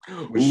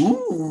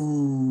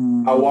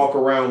 Ooh. I walk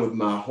around with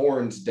my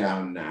horns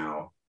down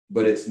now,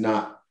 but it's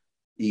not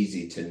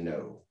easy to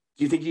know.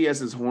 Do you think he has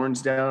his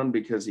horns down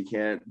because he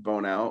can't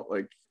bone out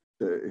like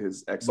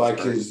his ex? Like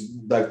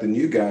the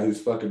new guy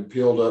who's fucking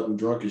peeled up and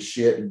drunk as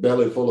shit,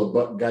 belly full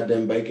of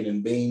goddamn bacon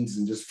and beans,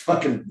 and just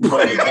fucking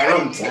running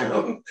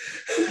downtown.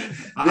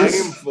 I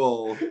am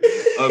full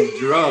of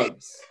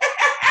drugs.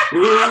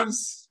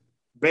 Booze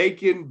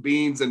Bacon,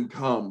 beans, and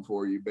cum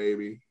for you,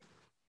 baby.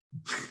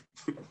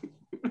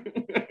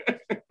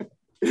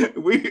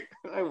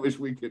 I wish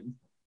we could.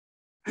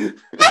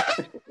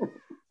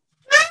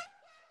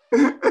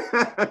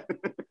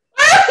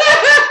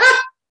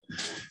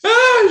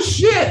 Oh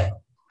shit!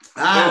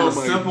 I'm a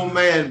my simple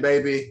man,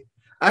 baby.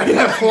 I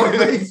have 4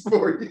 things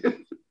for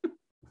you.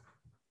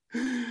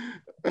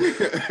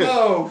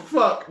 Oh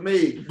fuck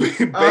me!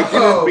 Bacon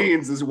and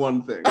beans is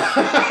one thing.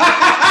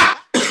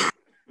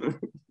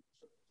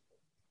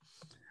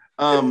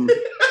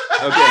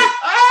 Okay.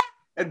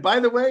 And by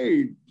the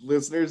way,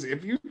 listeners,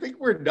 if you think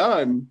we're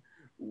done,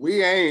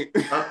 we ain't.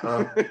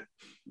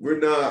 We're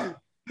not.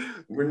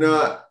 We're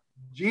not.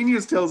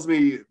 Genius tells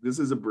me this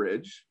is a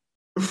bridge.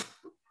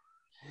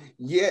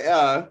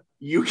 Yeah,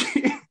 you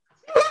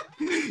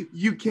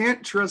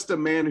can't trust a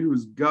man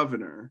who's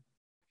governor.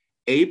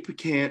 Ape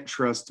can't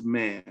trust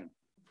man.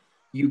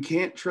 You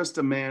can't trust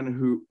a man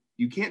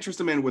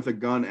with a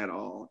gun at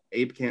all.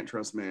 Ape can't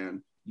trust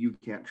man. You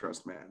can't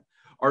trust man.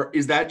 Or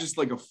is that just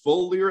like a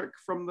full lyric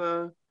from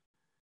the?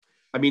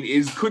 I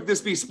mean, could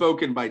this be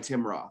spoken by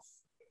Tim Roth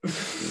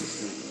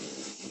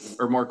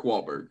or Mark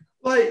Wahlberg?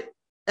 Like,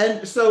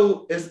 and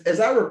so as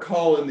I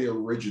recall in the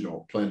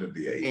original Planet of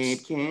the Apes,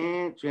 Ape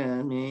can't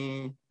trust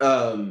me.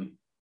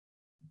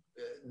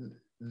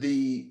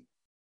 The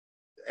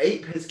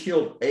ape has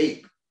killed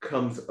ape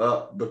comes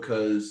up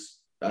because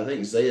I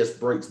think Zeus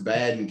breaks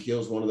bad and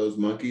kills one of those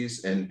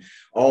monkeys, and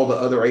all the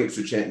other apes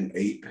are chanting,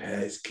 "Ape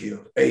has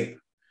killed ape."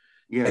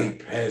 Yeah.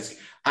 Ape has.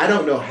 I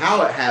don't know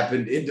how it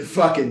happened in the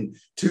fucking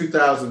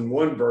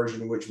 2001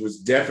 version, which was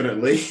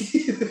definitely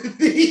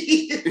the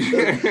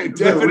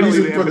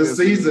reason for the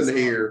season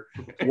here,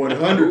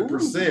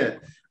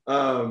 100%.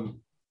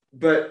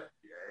 But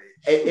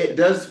it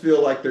does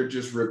feel like they're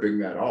just ripping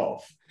that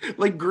off.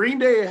 Like Green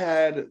Day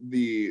had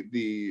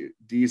the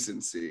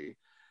decency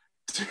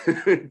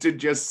to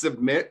just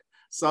submit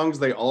songs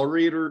they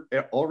already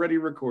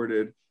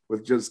recorded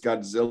with just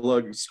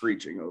Godzilla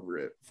screeching over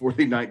it for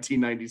the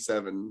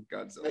 1997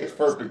 Godzilla. Makes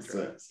perfect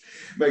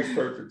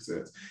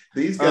sense.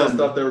 These guys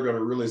thought they were going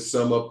to really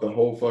sum up the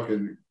whole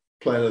fucking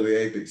Planet of the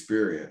Apes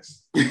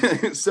experience.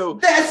 So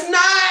that's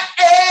not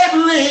Abe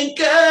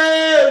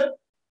Lincoln.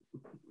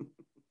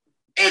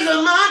 It's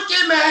a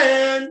monkey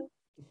man.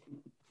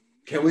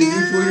 Can we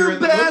do Twitter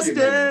in the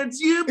bastards?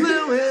 You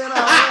blew it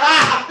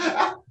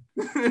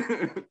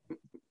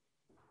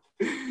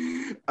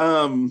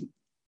all.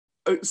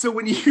 So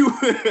when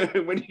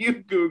you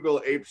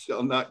Google "ape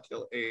shall not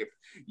kill ape,"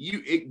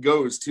 it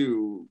goes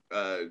to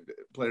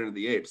Planet of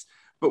the Apes.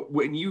 But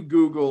when you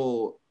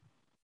Google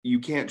 "you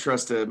can't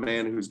trust a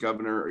man who's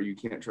governor" or "you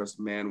can't trust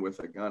a man with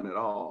a gun at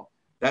all,"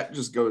 that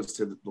just goes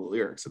to the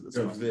lyrics of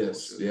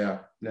this. Yeah,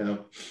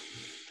 no.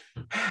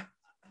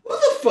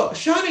 What the fuck,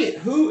 Shawnee?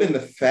 Who in the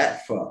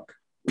fat fuck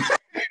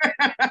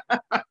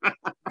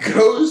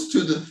goes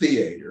to the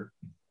theater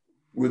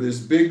with his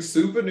big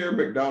souvenir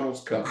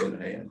McDonald's cup in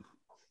hand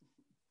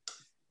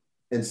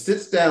and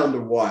sits down to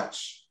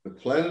watch the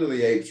Planet of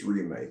the Apes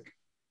remake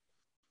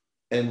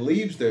and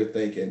leaves there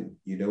thinking,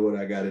 you know what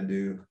I got to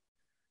do?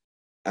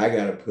 I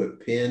got to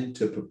put pen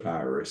to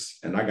papyrus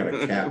and I got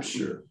to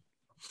capture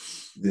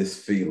this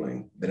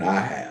feeling that I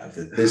have,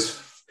 that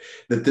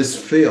this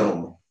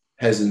film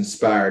has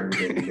inspired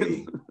within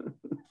me.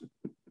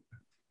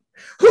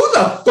 Who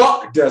the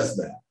fuck does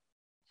that?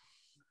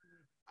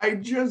 I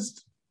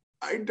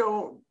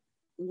don't.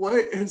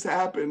 What has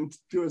happened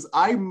to us?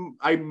 I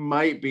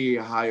might be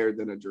higher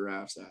than a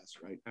giraffe's ass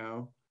right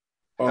now.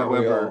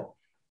 However,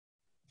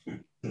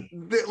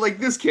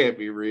 this can't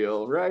be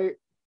real, right?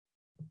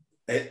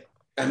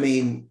 I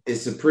mean,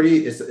 it's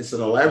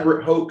an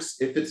elaborate hoax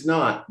if it's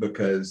not,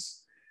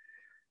 because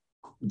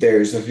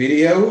there's a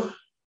video,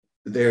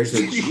 there's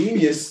a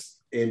Genius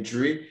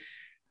entry,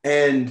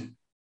 and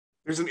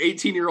there's an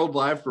 18-year-old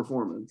live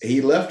performance.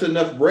 He left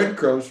enough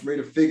breadcrumbs for me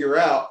to figure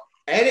out,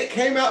 and it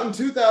came out in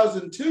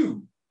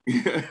 2002.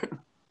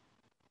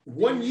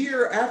 1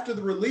 year after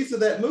the release of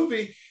that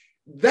movie.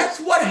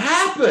 That's what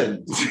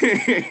happened.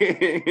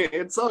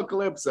 It's all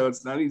clips, so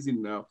it's not easy to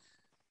know.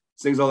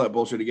 Sings all that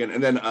bullshit again,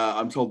 and then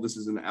I'm told this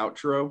is an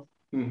outro.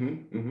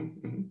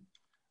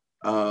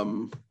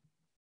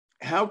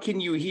 How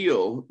can you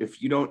heal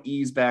if you don't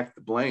ease back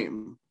the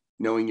blame?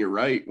 Knowing you're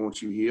right,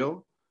 won't you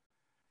heal?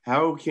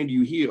 How can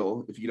you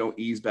heal if you don't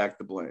ease back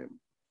the blame?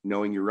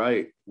 Knowing you're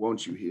right,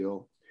 won't you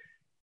heal?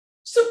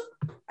 So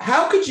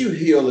how could you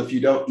heal if you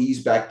don't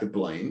ease back the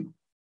blame?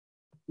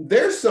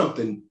 There's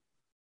something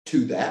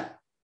to that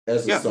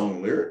as a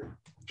song lyric.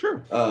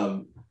 Sure.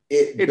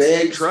 It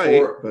begs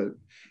for,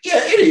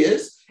 yeah, it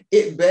is.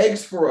 It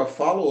begs for a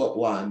follow-up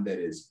line that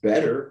is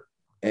better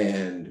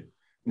and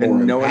more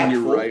knowing impactful.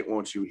 You're right,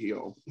 won't you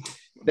heal?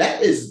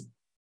 That is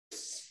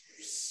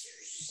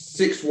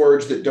 6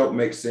 words that don't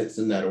make sense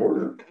in that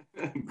order.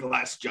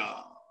 Glass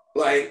jaw.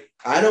 Like,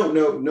 I don't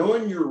know.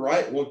 Knowing you're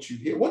right, won't you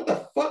heal? What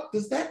the fuck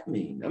does that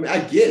mean? I mean, I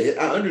get it.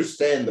 I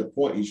understand the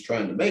point he's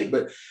trying to make,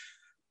 but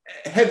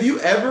have you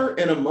ever,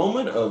 in a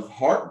moment of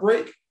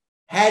heartbreak,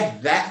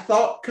 had that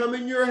thought come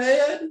in your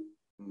head?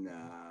 Nah.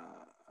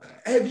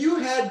 Have you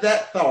had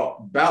that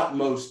thought about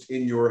most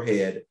in your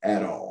head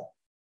at all?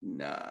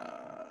 Nah.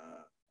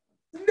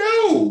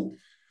 No.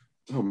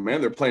 Oh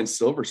man, they're playing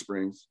Silver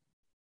Springs.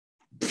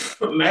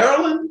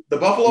 Maryland? The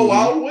Buffalo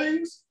Wild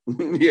Wings?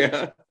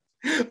 Yeah.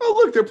 Oh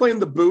look, they're playing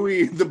the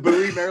Bowie,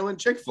 Maryland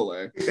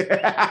Chick-fil-A.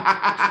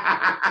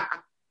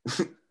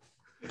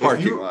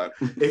 Parking lot.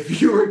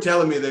 If you were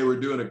telling me they were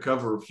doing a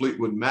cover of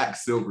Fleetwood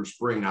Mac's Silver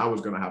Spring, I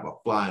was going to have a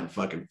flying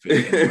fucking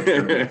fit.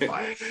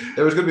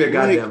 There was going to be a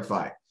goddamn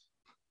fight.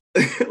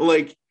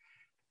 Like,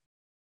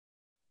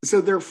 so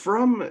they're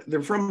from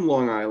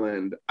Long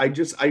Island. I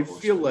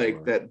feel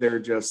like that they're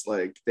just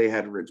like they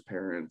had rich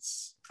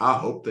parents. I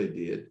hope they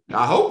did.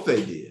 I hope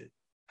they did.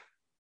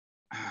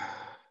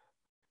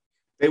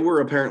 They were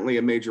apparently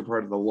a major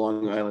part of the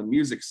Long Island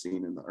music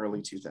scene in the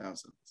early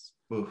 2000s.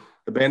 Oof.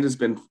 The band has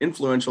been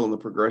influential in the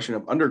progression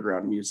of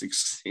underground music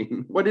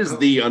scene. What is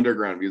the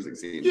underground music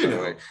scene? You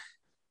know,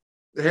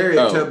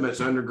 Harriet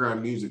Tubman's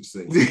underground music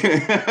scene.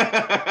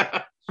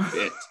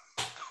 Shit.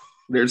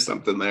 There's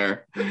something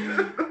there.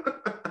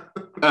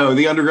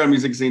 The underground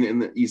music scene in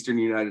the Eastern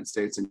United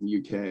States and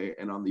UK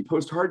and on the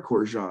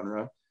post-hardcore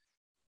genre,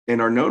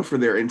 and are known for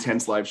their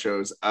intense live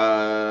shows.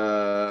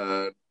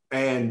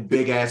 And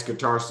big ass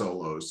guitar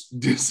solos.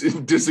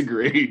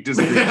 Disagree.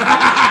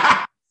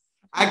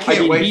 I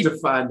can't wait to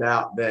find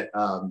out that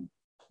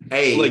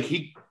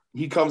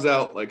he comes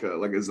out like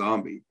a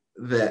zombie.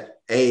 That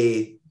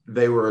they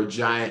were a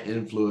giant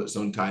influence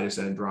on Titus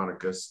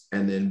Andronicus,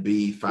 and then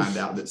B, find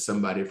out that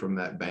somebody from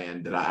that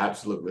band that I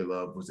absolutely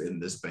love was in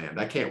this band.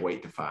 I can't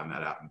wait to find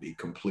that out and be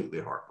completely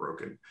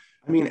heartbroken.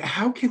 I mean,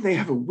 how can they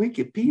have a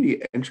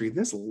Wikipedia entry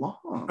this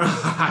long?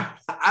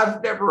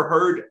 I've never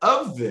heard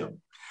of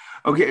them.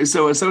 Okay,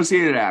 so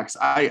associated acts.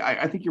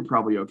 I think you're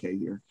probably okay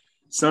here.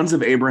 Sons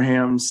of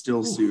Abraham,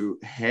 Still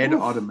Suit, Head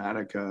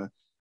Automatica,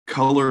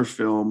 Color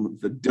Film,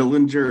 The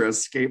Dillinger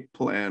Escape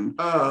Plan,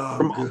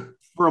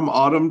 From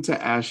Autumn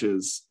to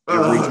Ashes.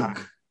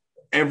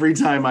 Every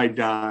time I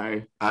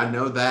die. I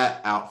know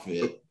that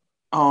outfit.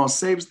 Oh,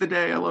 Saves the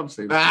Day. I love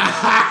Saves the Day.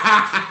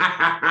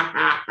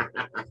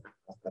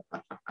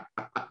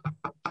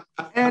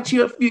 At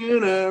your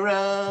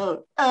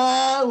funeral,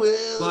 I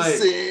will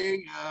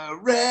sing a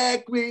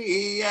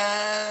requiem.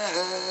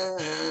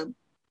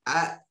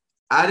 I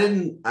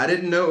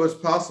didn't know it was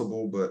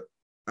possible, but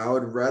I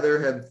would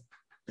rather have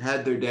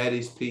had their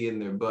daddies pee in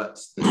their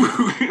butts than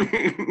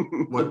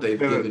what they've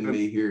given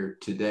me here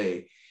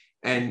today.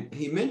 And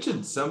he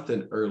mentioned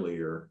something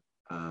earlier.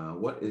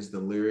 What is the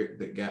lyric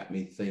that got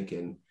me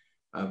thinking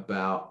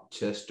about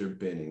Chester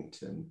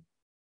Bennington?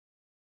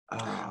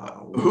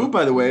 Who,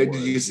 by the way,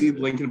 did you see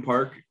Linkin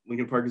Park?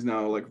 Linkin Park is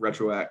now like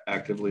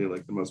retroactively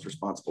like the most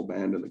responsible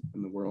band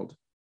in the world.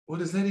 What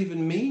does that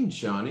even mean,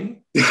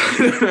 Johnny?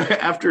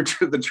 After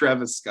the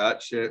Travis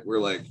Scott shit, we're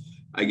like,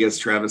 I guess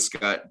Travis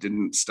Scott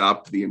didn't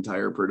stop the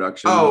entire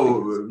production.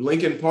 Oh,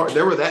 Linkin Park.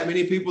 There were that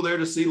many people there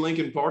to see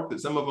Linkin Park that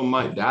some of them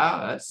might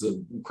die. That's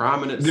a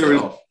crime in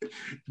itself.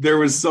 There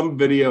was some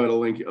video at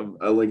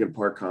a Linkin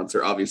Park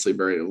concert, obviously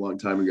very long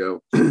time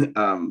ago.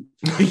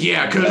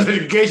 Yeah, because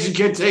in case you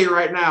can't tell you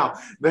right now,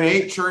 they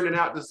ain't churning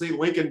out to see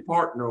Linkin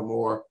Park no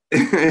more.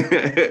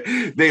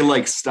 They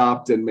like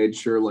stopped and made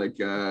sure like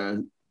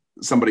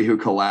somebody who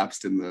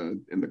collapsed in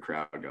the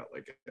crowd got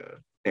like a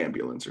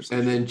ambulance or something.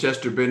 And then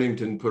Chester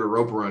Bennington put a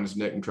rope around his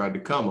neck and tried to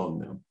come on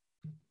them.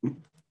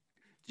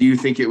 Do you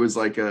think it was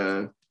like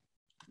a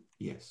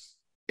yes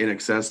in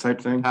excess type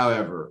thing?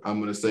 However,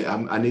 I'm going to say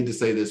I need to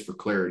say this for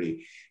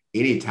clarity.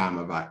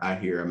 Anytime I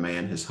hear a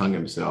man has hung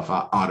himself,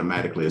 I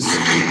automatically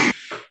assume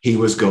he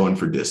was going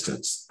for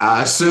distance.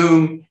 I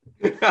assume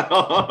he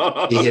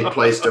had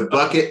placed a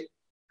bucket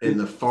in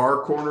the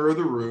far corner of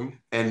the room,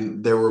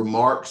 and there were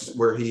marks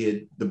where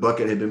the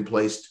bucket had been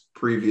placed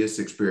previous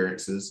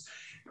experiences.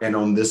 And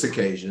on this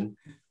occasion,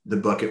 the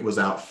bucket was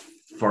out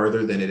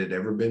farther than it had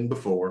ever been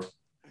before.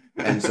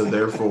 And so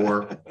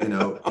therefore,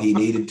 he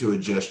needed to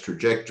adjust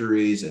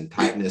trajectories and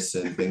tightness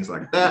and things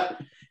like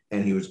that.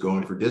 And he was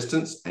going for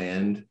distance,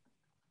 and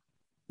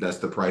that's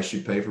the price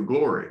you pay for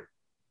glory.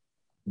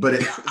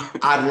 But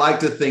I'd like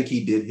to think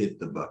he did hit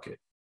the bucket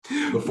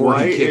before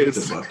he kicked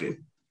the bucket.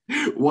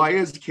 Why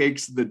is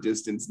Cakes the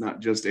Distance not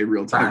just a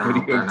real-time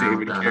video of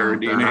David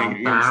Carradine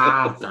hanging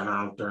himself?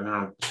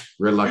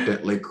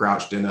 Reluctantly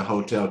crouched in a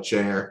hotel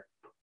chair.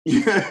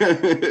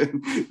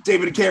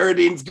 David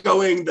Carradine's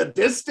going the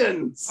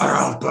distance.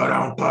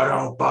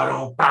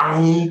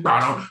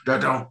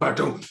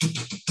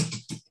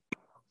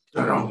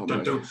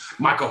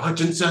 Michael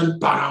Hutchinson.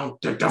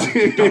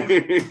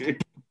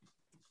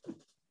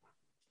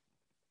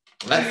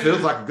 That feels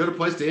like a good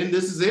place to end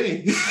this as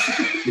any.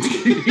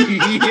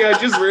 Yeah, I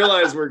just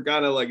realized we're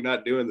kind of like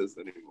not doing this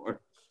anymore.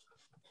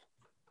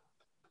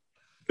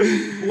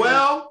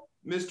 Well,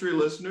 mystery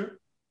listener.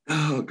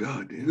 Oh,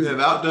 God, dude. You have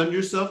outdone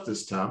yourself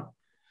this time.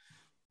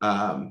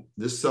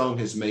 This song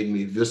has made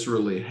me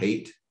viscerally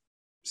hate,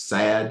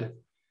 sad,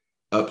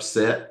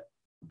 upset.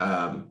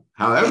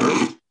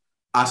 However,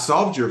 I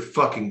solved your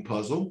fucking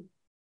puzzle.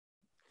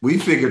 we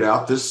figured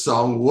out this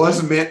song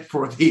was meant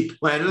for the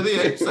Planet of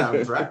the Apes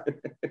soundtrack.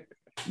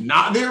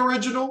 Not the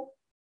original,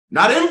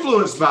 not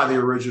influenced by the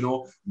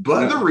original,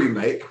 but the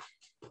remake.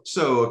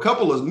 So a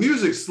couple of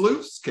music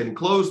sleuths can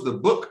close the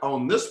book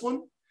on this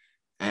one.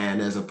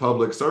 And as a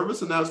public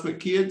service announcement,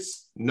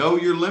 kids, know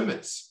your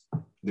limits.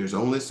 There's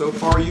only so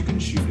far you can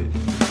shoot it.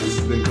 This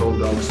has been Cold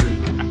Dog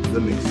Soup, the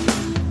mix.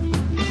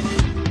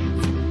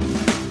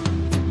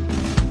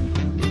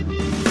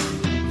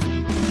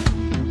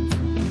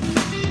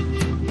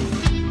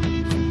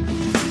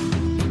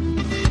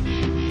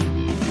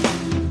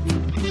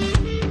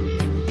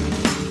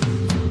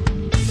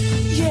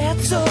 Yeah,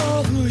 it's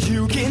over.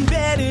 You can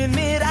bet in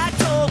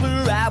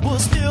mid-October I will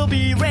still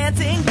be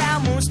ranting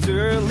about most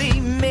early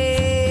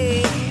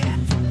May.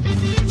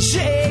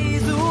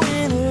 Jay's the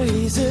winner,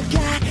 he's a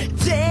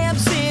goddamn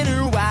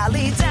sinner while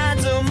he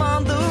dines him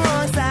on the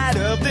wrong side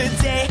of the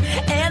day.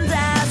 And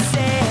I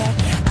said,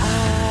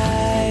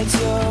 I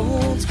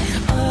don't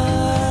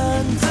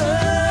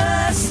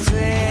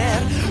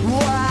understand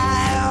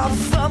why I'm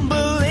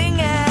fumbling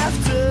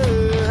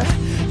after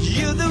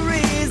you. The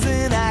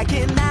reason I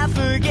cannot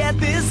forget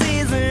this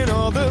season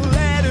or the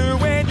letter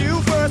when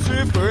you first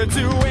referred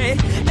to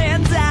it.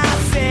 And I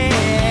said,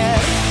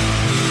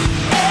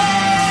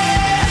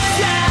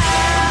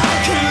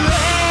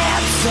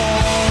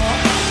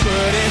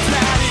 but it's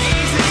not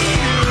easy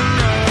to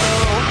know.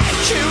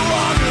 You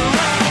walk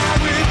around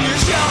with your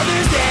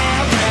shoulders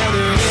down, and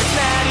it's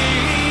not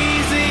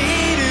easy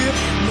to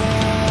know.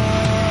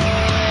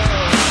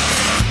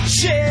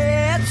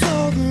 Shit's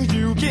over,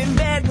 you can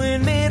bet when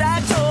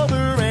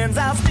mid-October ends,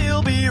 I'll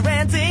still be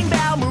ranting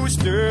about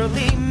most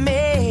early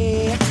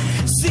May.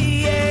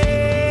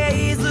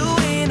 CA's the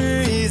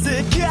winner, he's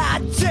a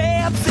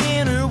goddamn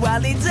sinner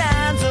while he dies.